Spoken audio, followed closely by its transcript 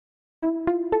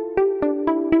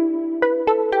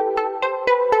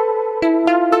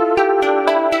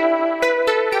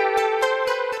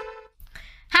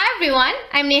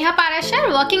I'm Neha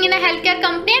Parashar, working in a healthcare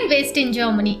company and based in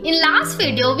Germany. In last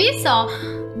video, we saw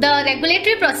the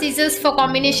regulatory procedures for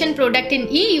combination product in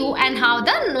EU and how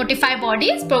the notified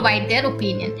bodies provide their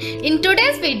opinion. In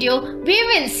today's video, we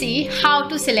will see how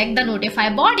to select the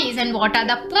notified bodies and what are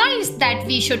the points that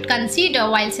we should consider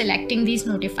while selecting these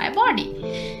notified body.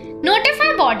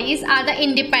 Notified bodies are the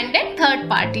independent third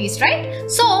parties,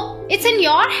 right? So it's in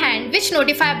your hand which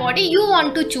notified body you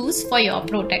want to choose for your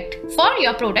product, for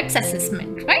your product's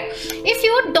assessment, right? If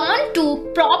you don't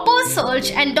do proper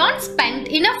search and don't spend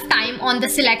enough time on the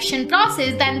selection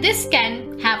process, then this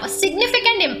can have a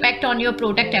significant impact on your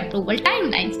product approval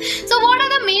timelines. So what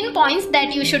are the main points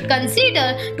that you should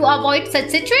consider to avoid such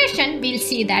situation? We'll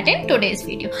see that in today's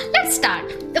video. Let's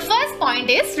start. The first point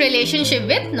is relationship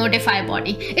with notified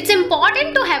body. It's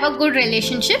important to have a good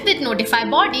relationship with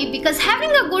notified body because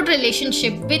having a good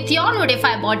relationship with your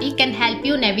notified body can help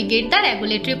you navigate the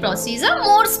regulatory procedure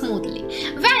more smoothly.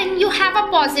 When you have a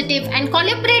positive and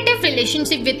collaborative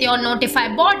relationship with your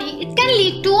notified body, it can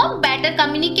lead to a better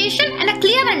communication and a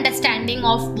clear understanding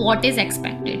of what is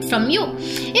expected from you.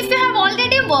 If you have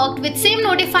already worked with same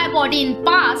notified body in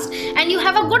past and you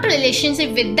have a good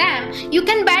relationship with them, you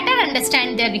can better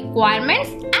understand their requirements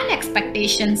and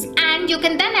expectations, and you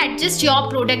can then adjust your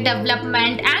product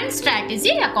development and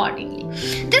strategy accordingly.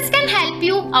 This can help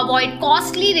you avoid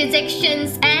costly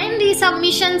rejections and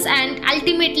resubmissions and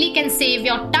ultimately can save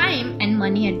your time and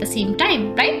money at the same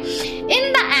time, right?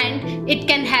 In the end, it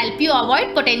can help you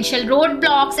avoid potential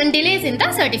roadblocks and delays in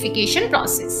the certification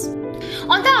process.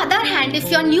 On the other hand, if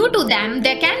you're new to them,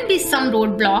 there can be some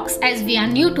roadblocks as we are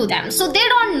new to them. So they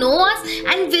don't know us,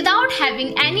 and without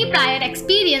having any prior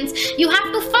experience, you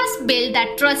have to first build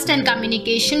that trust and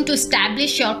communication to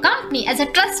establish your company as a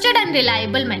trusted and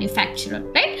reliable manufacturer,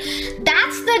 right?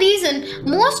 That's the reason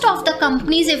most of the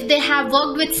companies, if they have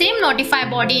worked with same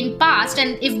notified body in past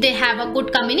and if they have a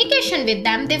good communication with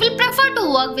them, they will prefer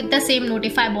to work with the same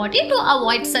notified body to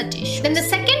avoid such issues. Then the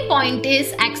second point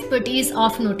is expertise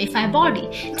of notified body.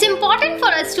 It's important for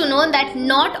us to know that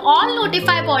not all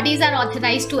notified bodies are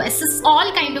authorized to assess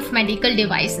all kind of medical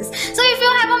devices. So if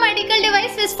you have a medical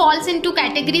device which falls into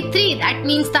category 3, that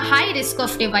means the high risk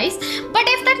of device. But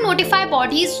if that notified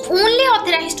body is only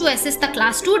authorized to assess the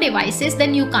class 2 devices,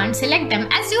 then you can't select them,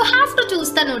 as you have to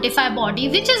choose the notified body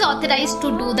which is authorized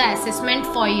to do the assessment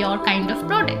for your kind of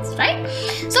products, right?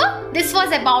 So this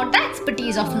was about the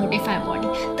expertise of notified body.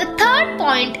 The third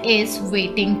point is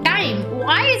waiting time.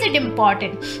 Why is it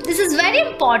important? This is very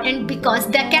important because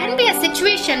there can be a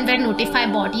situation where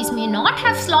notified bodies may not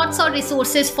have slots or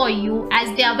resources for you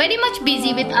as they are very much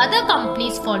busy with other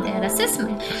companies for their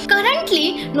assessment.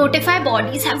 Currently, notified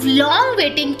bodies have long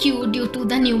waiting queue due to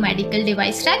the new medical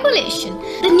device regulation.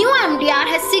 The new MDR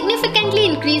has significantly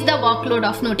increased the workload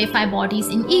of notified bodies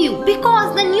in EU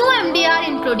because the new MDR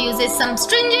introduces some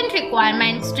stringent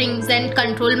requirements, stringent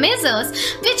control measures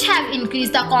which have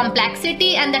increased the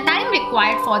complexity and the time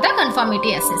required for the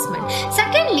conformity assessment.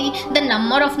 Secondly, the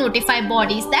number of notified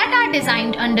bodies that are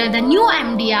designed under the new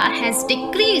MDR has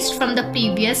decreased from the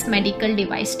previous medical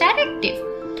device directive.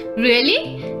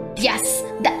 Really? Yes,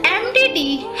 the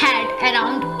MDD had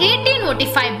around 80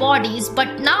 notified bodies,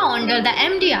 but now under the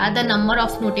MDR, the number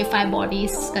of notified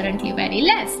bodies is currently very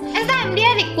less. As the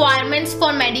MDR requirements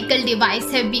for medical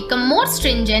device have become more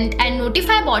stringent and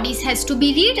notified bodies has to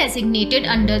be redesignated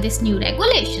under this new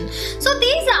regulation. So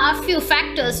these are a few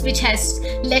factors which has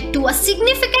led to a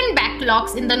significant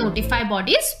backlogs in the notified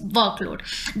bodies workload.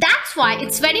 That's why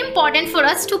it's very important for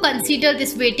us to consider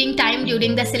this waiting time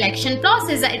during the selection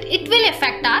process. It will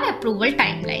affect our approval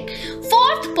timeline.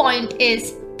 Fourth point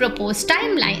is proposed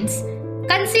timelines.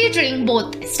 Considering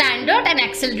both standard and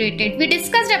accelerated. We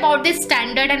discussed about this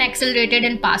standard and accelerated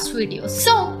in past videos.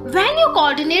 So when you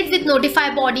coordinate with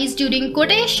notified bodies during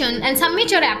quotation and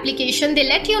submit your application, they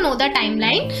let you know the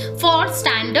timeline for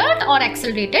standard or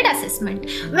accelerated assessment.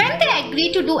 When they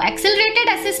agree to do accelerated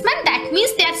assessment, that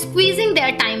means they are squeezing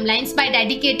their timelines by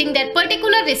dedicating their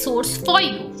particular resource for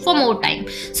you for more time.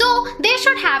 So they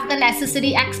should have the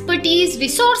necessary expertise,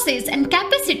 resources and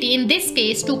capacity in this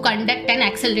case to conduct an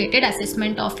accelerated assessment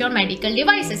of your medical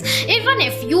devices. Even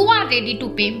if you are ready to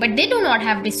pay but they do not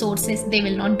have resources, they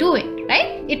will not do it,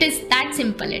 right? It is that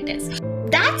simple it is.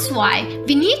 That's why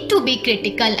we need to be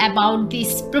critical about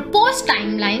these proposed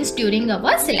timelines during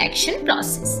our selection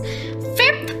process.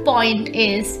 Fifth point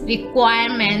is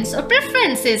requirements or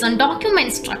preferences on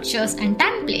document structures and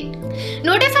template.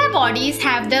 Notified bodies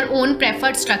have their own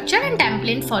preferred structure and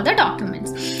template for the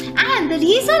documents. And the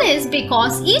reason is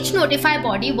because each notified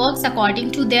body works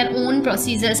according to their own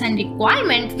procedures and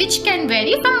requirement, which can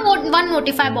vary from one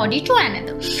notified body to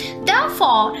another.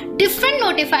 Therefore, different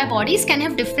notified bodies can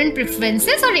have different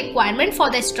preferences or requirement for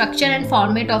the structure and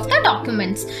format of the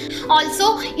documents.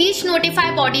 Also, each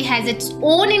notified body has its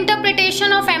own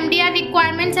interpretation of MDR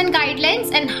requirements and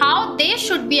guidelines and how they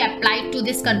should be applied to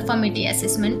this conformity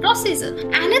assessment procedure.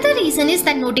 Another reason is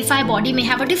that notified body may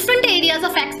have a different areas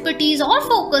of expertise or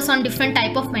focus on different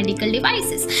type of medical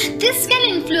devices. This can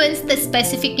influence the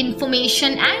specific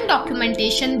information and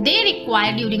documentation they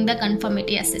require during the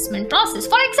conformity assessment process.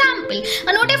 For example,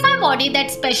 a notified body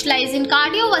that specializes in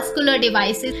cardiovascular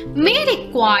devices may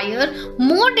require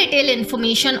more detailed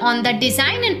information on the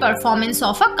design and performance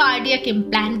of a cardiac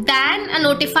implant than a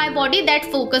notified body that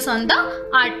focuses on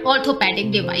the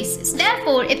orthopedic devices.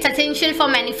 Therefore, it's essential for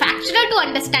manufacturer to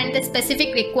understand the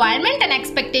specific requirement and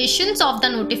expectations of the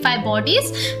notified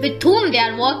bodies with whom they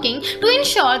are working to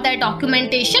ensure that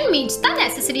documentation meets the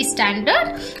necessary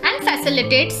standard and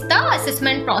facilitates the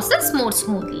assessment process more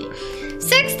smoothly.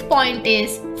 Sixth point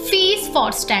is fees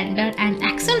for standard and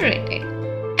accelerated.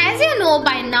 As you know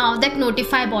by now that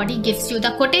notified body gives you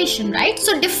the quotation, right?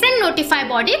 So different notified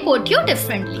body quote you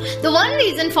differently. The one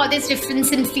reason for this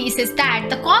difference in fees is that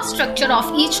the cost structure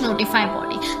of each notified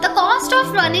body. The cost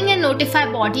of running a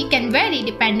notified body can vary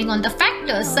depending on the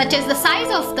factors such as the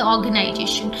size of the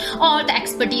organization or the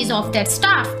expertise of their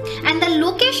staff and the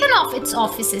location of its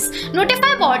offices.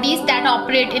 Notified bodies that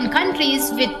operate in countries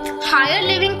with higher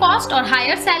living cost or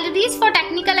higher salaries for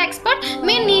technical experts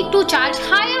may need to charge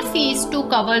higher fees to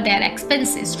cover their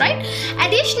expenses, right?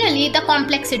 Additionally, the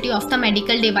complexity of the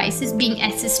medical devices being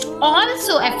assessed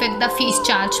also affect the fees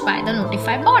charged by the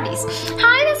notified bodies.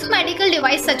 High-risk medical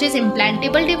device such as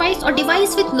implantable device or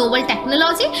device with novel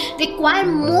technology require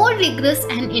more rigorous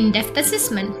and in-depth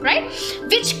assessment, right?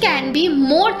 Which can be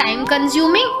more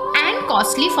time-consuming and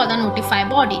costly for the notified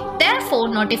body. Therefore,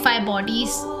 notified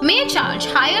bodies may charge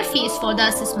higher fees for the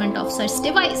assessment of such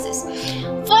devices.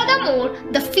 Furthermore,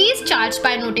 the fees charged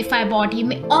by notified body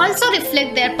may also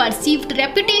reflect their perceived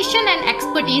reputation and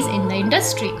expertise in the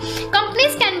industry.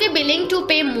 Companies can be willing to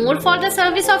pay more for the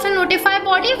service of a notified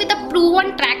body with a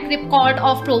proven track record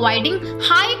of providing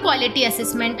high quality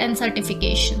assessment and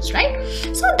certifications, right?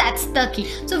 So that's the key.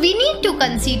 So we need to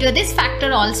consider this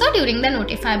factor also during the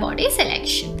notified body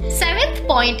selection. Seventh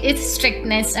point is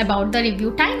strictness about the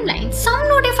review timeline. Some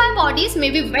notified bodies may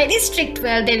be very strict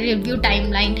with their review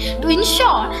timeline to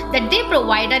ensure that they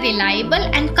provide a reliable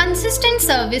and consistent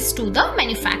service to the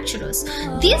manufacturers.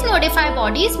 These notified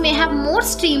bodies may have more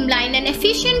streamlined and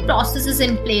efficient processes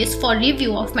in place for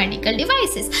review of medical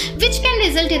devices, which can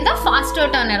result in the faster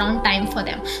turnaround time for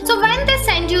them. So when they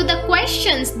send you the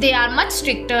questions, they are much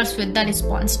stricter with the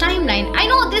response timeline. I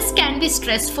know this can be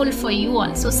stressful for you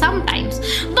also sometimes,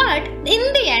 but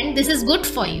in the end this is good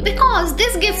for you because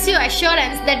this gives you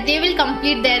assurance that they will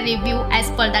complete their review as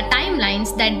per the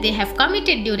timelines that they have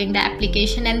committed during the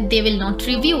application and they will not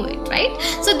review it, right?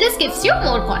 So this gives you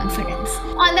more confidence.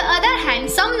 On the other hand,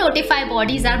 some notified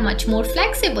bodies are much more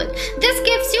flexible. This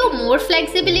gives you more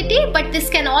flexibility, but this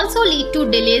can also lead to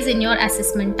delays in your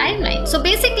assessment timeline. So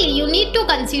basically you need to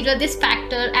consider this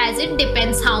factor as it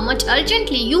depends how much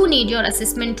urgently you need your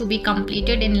assessment to be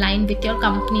completed in line with your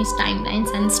company's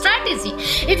timelines and strategy.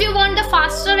 If you want the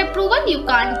faster approval, you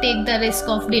can't take the risk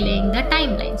of delaying the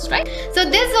timelines, right? So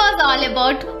this was all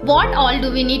about what all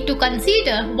do we need to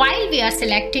consider while we are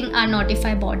selecting our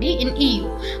notified body in EU.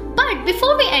 But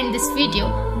before we end this video,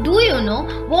 do you know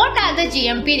what are the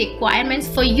GMP requirements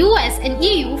for US and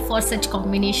EU for such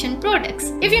combination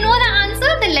products? If you know the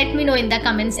answer, then let me know in the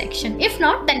comment section. If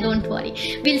not, then don't worry.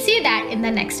 We'll see that in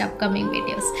the next upcoming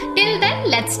videos. Till then,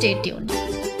 let's stay tuned.